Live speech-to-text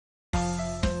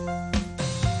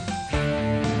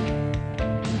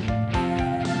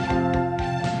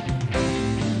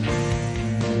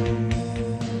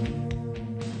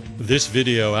This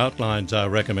video outlines our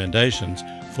recommendations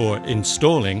for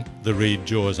installing the Reid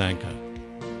jaws anchor.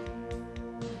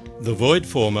 The void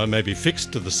former may be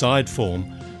fixed to the side form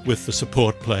with the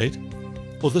support plate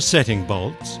or the setting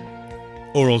bolts,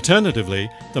 or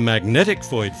alternatively the magnetic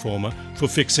void former for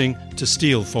fixing to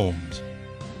steel forms.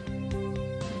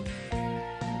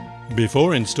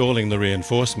 Before installing the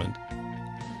reinforcement,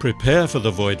 prepare for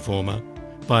the void former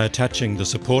by attaching the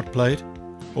support plate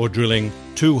or drilling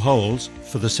 2 holes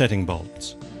for the setting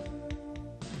bolts.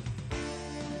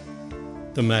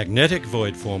 The magnetic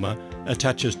void former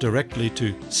attaches directly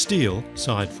to steel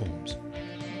side forms.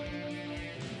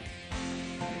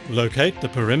 Locate the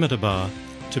perimeter bar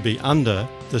to be under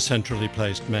the centrally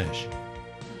placed mesh.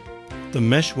 The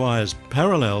mesh wires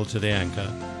parallel to the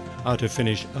anchor are to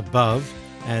finish above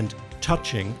and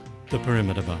touching the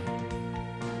perimeter bar.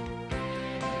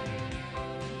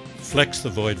 Flex the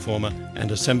void former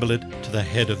and assemble it to the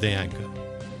head of the anchor.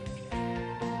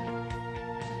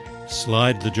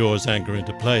 Slide the jaws anchor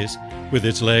into place with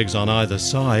its legs on either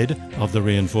side of the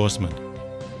reinforcement.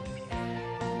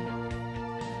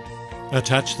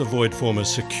 Attach the void former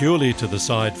securely to the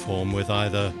side form with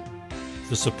either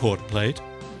the support plate,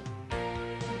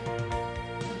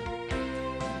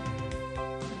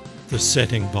 the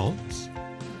setting bolts,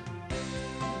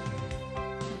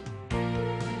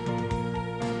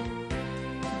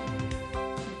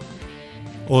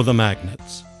 or the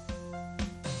magnets.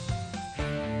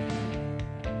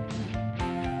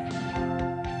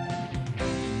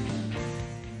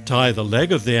 Tie the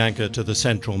leg of the anchor to the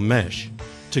central mesh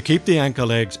to keep the anchor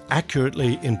legs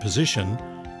accurately in position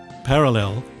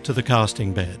parallel to the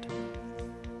casting bed.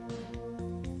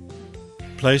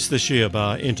 Place the shear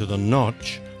bar into the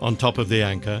notch on top of the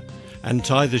anchor and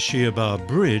tie the shear bar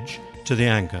bridge to the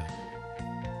anchor.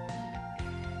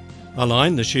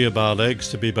 Align the shear bar legs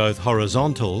to be both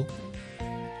horizontal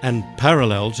and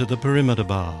parallel to the perimeter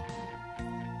bar.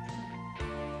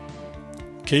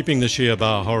 Keeping the shear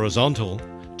bar horizontal,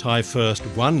 tie first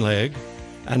one leg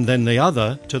and then the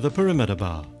other to the perimeter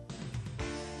bar.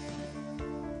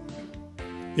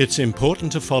 It's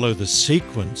important to follow the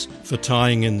sequence for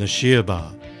tying in the shear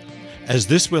bar, as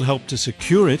this will help to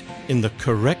secure it in the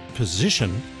correct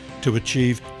position to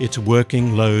achieve its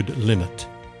working load limit.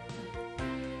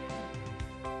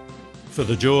 For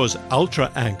the jaws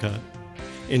ultra anchor,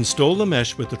 install the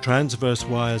mesh with the transverse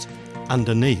wires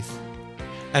underneath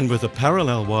and with a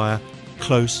parallel wire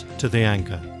close to the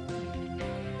anchor.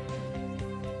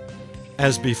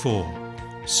 As before,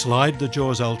 slide the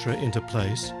jaws ultra into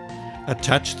place,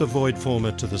 attach the void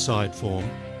former to the side form,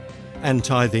 and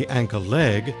tie the anchor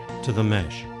leg to the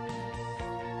mesh.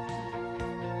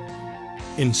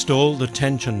 Install the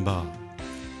tension bar,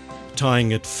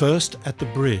 tying it first at the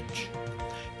bridge,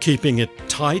 keeping it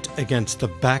tight against the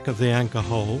back of the anchor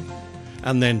hole,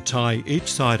 and then tie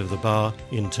each side of the bar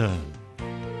in turn.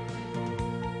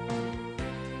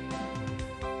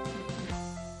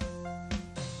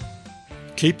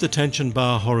 Keep the tension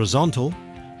bar horizontal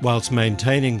whilst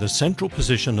maintaining the central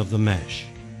position of the mesh.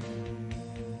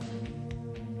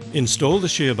 Install the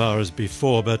shear bar as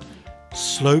before, but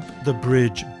slope the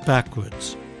bridge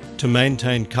backwards to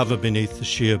maintain cover beneath the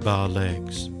shear bar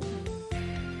legs.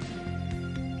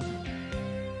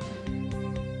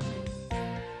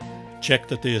 Check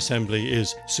that the assembly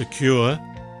is secure,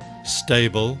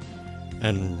 stable,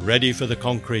 and ready for the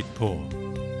concrete pour.